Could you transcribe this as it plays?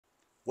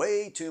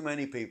Way too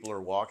many people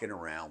are walking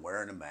around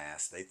wearing a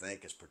mask they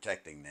think is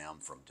protecting them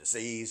from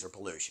disease or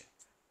pollution.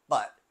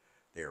 But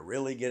they're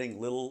really getting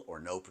little or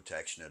no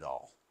protection at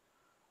all.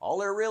 All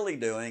they're really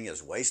doing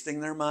is wasting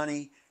their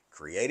money,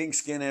 creating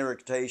skin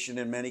irritation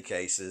in many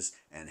cases,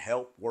 and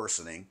help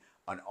worsening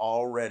an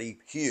already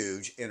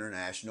huge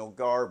international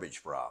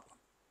garbage problem.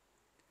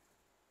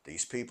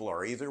 These people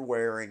are either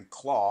wearing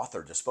cloth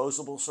or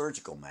disposable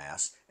surgical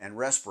masks and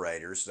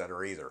respirators that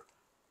are either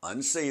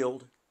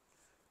unsealed,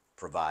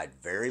 provide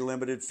very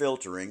limited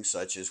filtering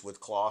such as with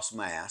cloth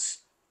masks,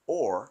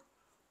 or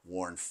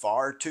worn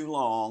far too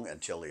long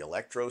until the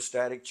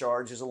electrostatic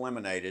charge is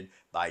eliminated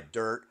by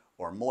dirt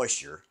or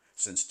moisture,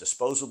 since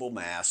disposable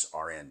masks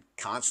are in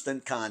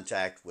constant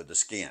contact with the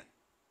skin.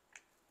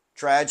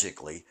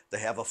 Tragically, they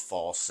have a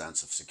false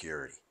sense of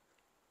security.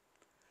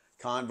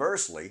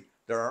 Conversely,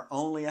 there are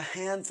only a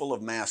handful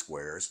of mask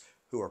wearers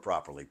who are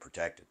properly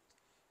protected.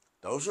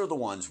 Those are the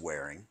ones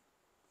wearing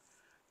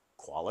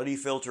quality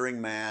filtering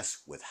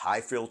masks with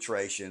high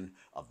filtration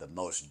of the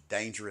most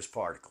dangerous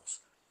particles,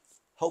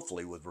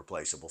 hopefully with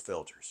replaceable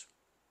filters.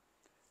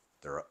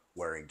 They're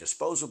wearing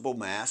disposable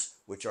masks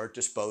which are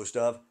disposed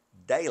of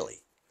daily,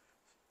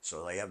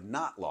 so they have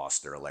not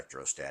lost their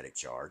electrostatic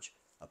charge,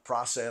 a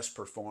process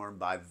performed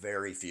by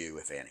very few,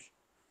 if any.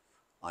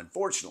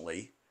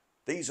 Unfortunately,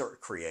 these are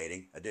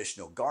creating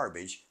additional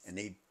garbage and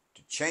need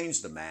to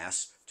change the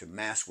masks to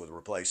masks with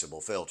replaceable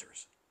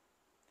filters.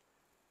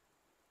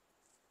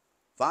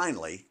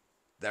 Finally,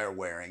 they're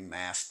wearing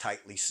masks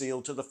tightly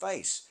sealed to the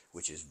face,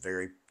 which is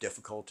very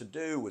difficult to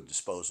do with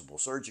disposable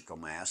surgical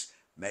masks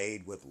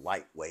made with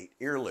lightweight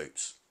ear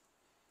loops.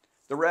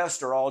 The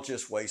rest are all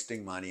just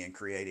wasting money and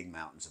creating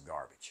mountains of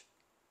garbage.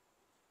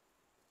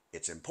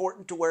 It's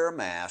important to wear a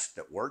mask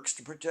that works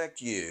to protect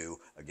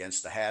you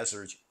against the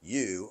hazards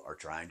you are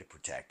trying to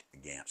protect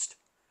against.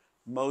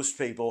 Most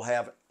people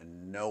have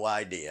no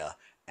idea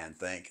and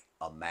think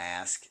a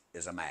mask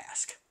is a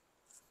mask.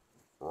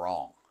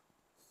 Wrong.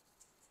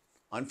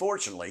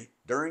 Unfortunately,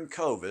 during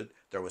COVID,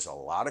 there was a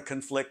lot of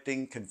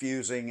conflicting,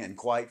 confusing, and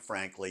quite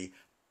frankly,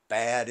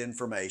 bad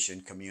information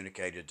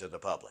communicated to the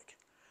public.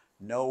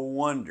 No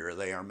wonder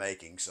they are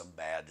making some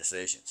bad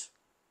decisions.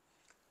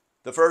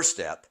 The first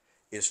step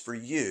is for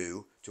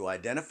you to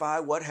identify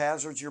what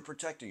hazards you're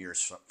protecting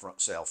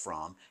yourself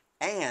from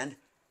and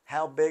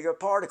how big the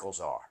particles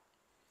are.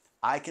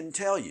 I can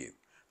tell you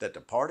that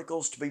the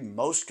particles to be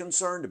most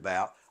concerned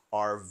about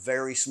are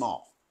very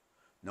small,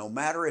 no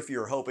matter if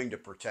you're hoping to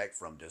protect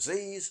from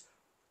disease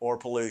or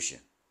pollution.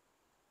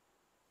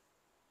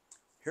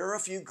 Here are a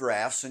few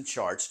graphs and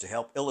charts to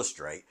help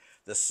illustrate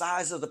the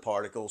size of the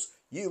particles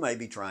you may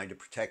be trying to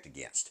protect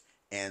against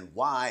and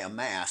why a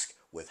mask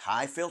with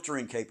high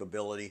filtering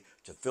capability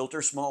to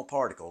filter small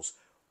particles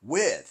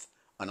with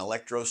an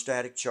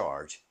electrostatic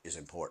charge is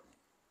important.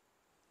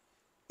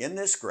 In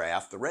this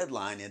graph, the red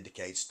line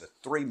indicates the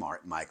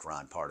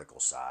 3-micron particle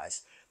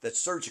size that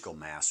surgical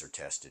masks are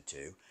tested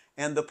to,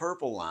 and the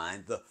purple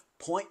line, the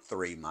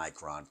 0.3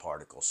 micron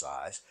particle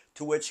size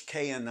to which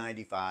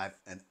KN95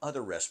 and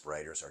other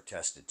respirators are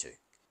tested to.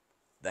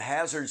 The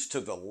hazards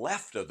to the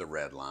left of the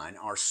red line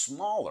are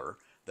smaller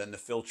than the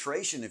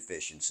filtration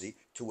efficiency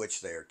to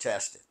which they are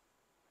tested.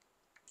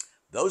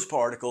 Those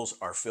particles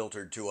are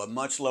filtered to a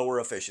much lower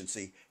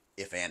efficiency,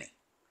 if any.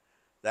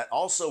 That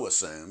also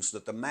assumes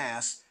that the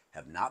masks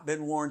have not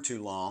been worn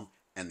too long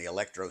and the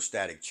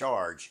electrostatic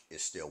charge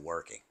is still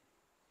working.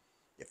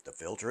 If the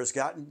filter has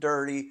gotten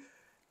dirty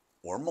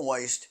or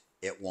moist,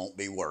 it won't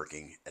be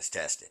working as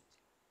tested.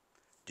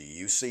 Do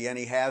you see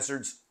any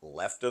hazards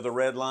left of the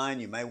red line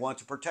you may want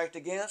to protect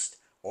against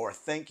or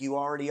think you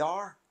already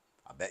are?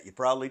 I bet you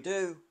probably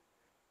do.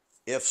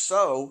 If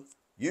so,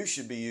 you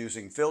should be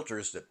using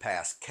filters that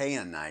pass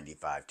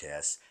KN95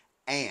 tests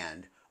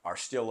and are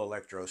still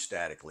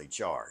electrostatically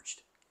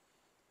charged.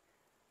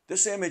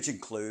 This image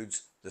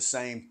includes the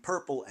same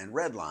purple and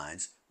red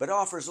lines, but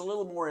offers a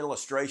little more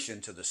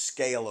illustration to the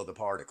scale of the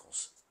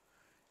particles.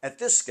 At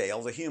this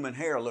scale, the human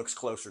hair looks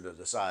closer to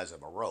the size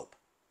of a rope.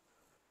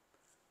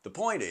 The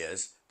point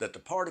is that the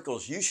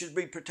particles you should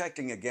be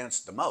protecting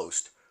against the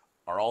most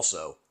are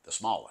also the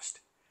smallest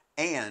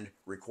and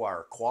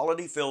require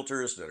quality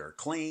filters that are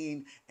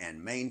clean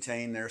and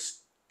maintain their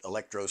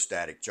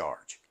electrostatic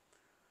charge.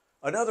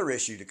 Another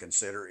issue to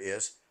consider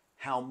is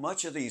how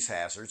much of these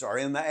hazards are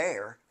in the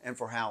air and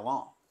for how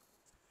long.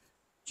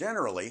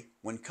 Generally,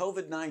 when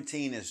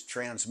COVID-19 is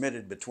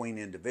transmitted between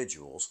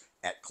individuals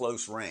at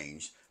close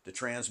range, the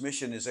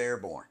transmission is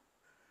airborne.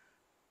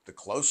 The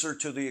closer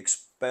to the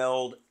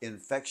expelled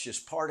infectious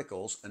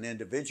particles an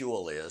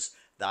individual is,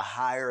 the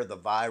higher the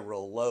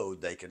viral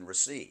load they can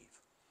receive.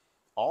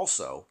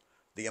 Also,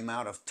 the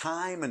amount of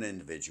time an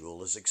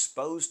individual is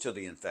exposed to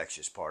the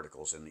infectious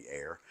particles in the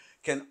air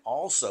can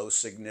also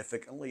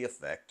significantly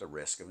affect the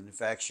risk of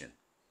infection.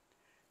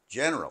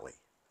 Generally,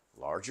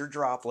 larger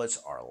droplets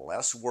are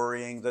less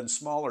worrying than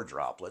smaller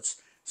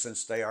droplets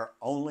since they are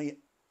only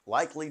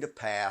likely to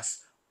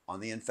pass on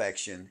the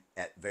infection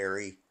at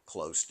very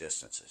close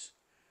distances.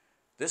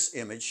 This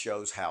image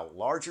shows how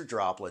larger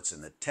droplets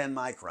in the 10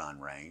 micron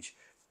range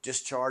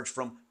discharged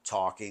from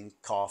talking,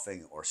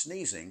 coughing, or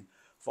sneezing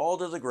fall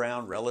to the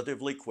ground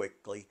relatively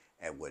quickly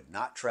and would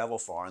not travel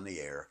far in the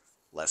air,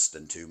 less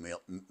than 2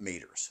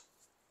 meters.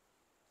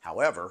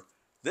 However,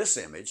 this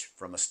image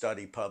from a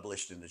study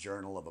published in the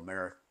Journal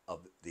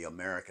of the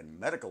American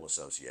Medical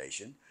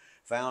Association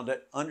found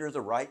that under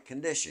the right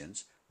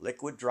conditions,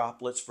 liquid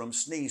droplets from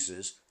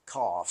sneezes,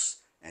 coughs,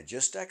 and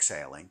just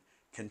exhaling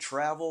can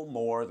travel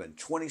more than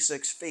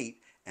 26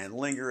 feet and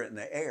linger in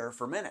the air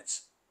for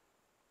minutes.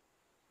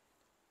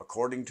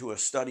 According to a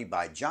study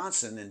by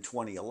Johnson in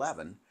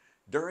 2011,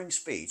 during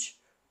speech,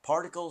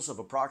 particles of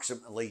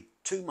approximately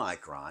 2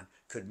 micron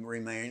could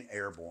remain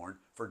airborne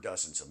for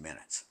dozens of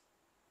minutes.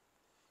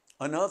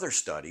 Another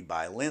study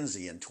by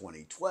Lindsay in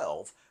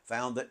 2012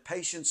 found that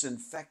patients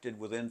infected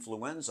with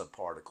influenza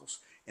particles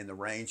in the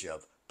range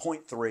of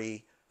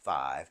 0.35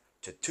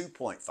 to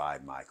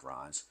 2.5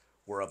 microns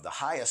were of the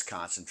highest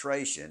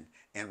concentration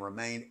and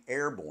remained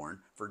airborne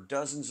for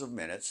dozens of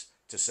minutes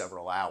to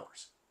several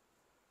hours.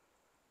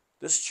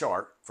 This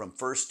chart from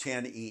First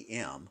 10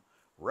 EM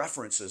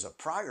references a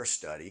prior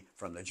study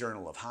from the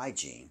Journal of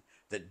Hygiene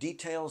that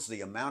details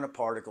the amount of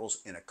particles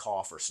in a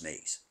cough or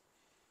sneeze.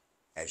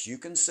 As you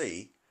can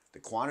see, the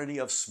quantity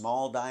of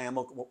small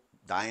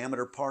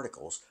diameter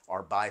particles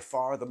are by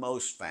far the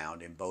most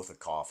found in both a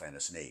cough and a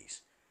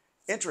sneeze.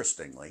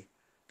 Interestingly,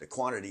 the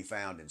quantity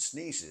found in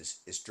sneezes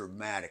is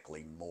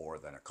dramatically more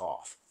than a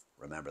cough.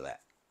 Remember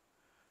that.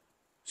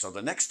 So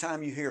the next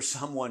time you hear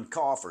someone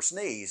cough or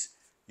sneeze,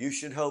 you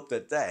should hope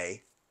that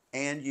they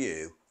and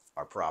you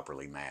are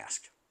properly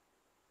masked.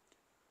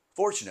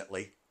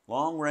 Fortunately,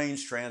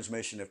 long-range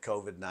transmission of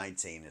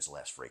COVID-19 is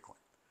less frequent.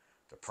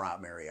 The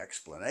primary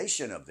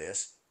explanation of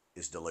this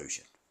is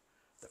dilution.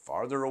 The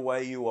farther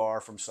away you are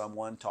from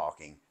someone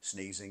talking,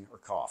 sneezing, or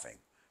coughing,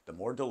 the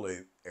more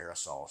dilute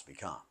aerosols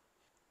become.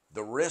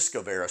 The risk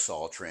of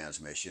aerosol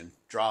transmission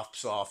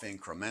drops off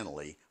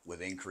incrementally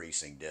with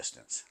increasing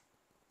distance.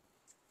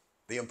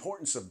 The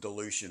importance of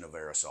dilution of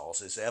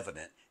aerosols is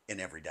evident in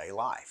everyday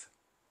life.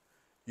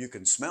 You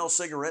can smell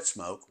cigarette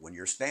smoke when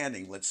you're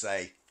standing, let's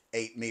say,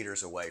 8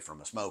 meters away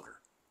from a smoker,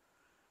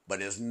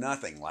 but is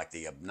nothing like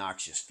the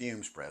obnoxious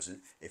fumes present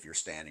if you're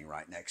standing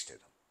right next to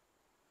them.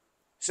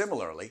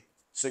 Similarly,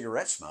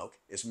 cigarette smoke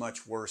is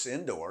much worse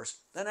indoors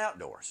than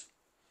outdoors.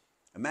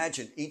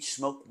 Imagine each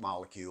smoke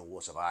molecule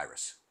was a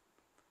virus.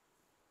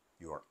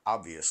 You are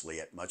obviously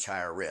at much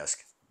higher risk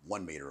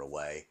 1 meter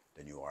away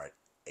than you are at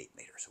 8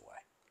 meters away.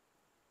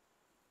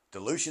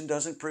 Dilution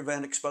doesn't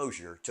prevent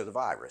exposure to the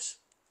virus,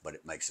 but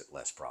it makes it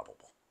less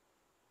probable.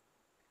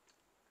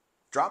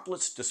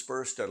 Droplets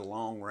dispersed at a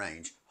long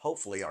range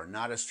hopefully are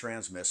not as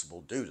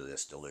transmissible due to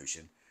this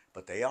dilution,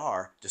 but they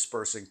are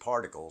dispersing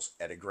particles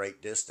at a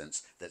great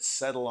distance that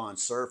settle on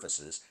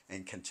surfaces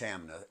and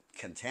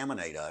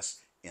contaminate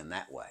us in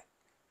that way.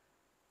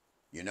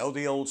 You know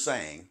the old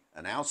saying,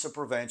 an ounce of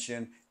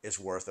prevention is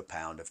worth a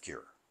pound of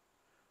cure.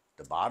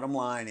 The bottom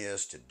line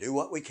is to do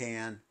what we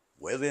can,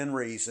 within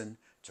reason,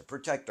 to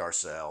protect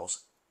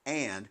ourselves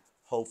and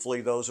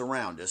hopefully those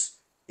around us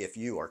if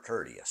you are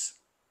courteous.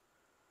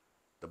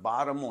 The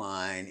bottom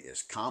line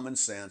is common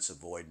sense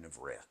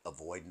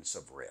avoidance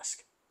of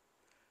risk.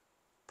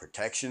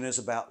 Protection is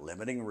about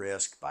limiting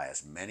risk by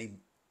as many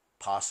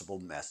possible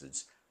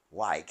methods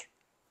like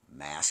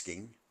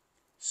masking,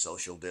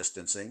 social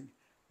distancing,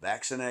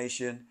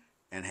 vaccination,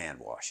 and hand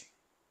washing.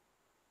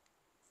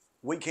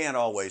 We can't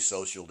always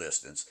social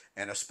distance,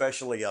 and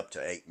especially up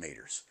to 8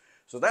 meters.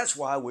 So that's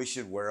why we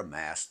should wear a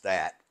mask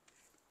that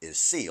is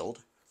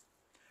sealed,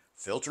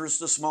 filters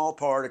the small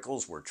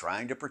particles we're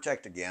trying to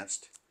protect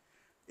against,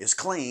 is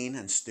clean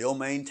and still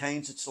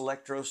maintains its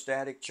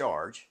electrostatic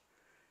charge,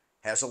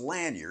 has a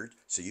lanyard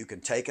so you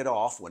can take it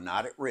off when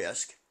not at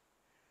risk,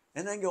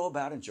 and then go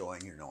about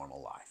enjoying your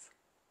normal life.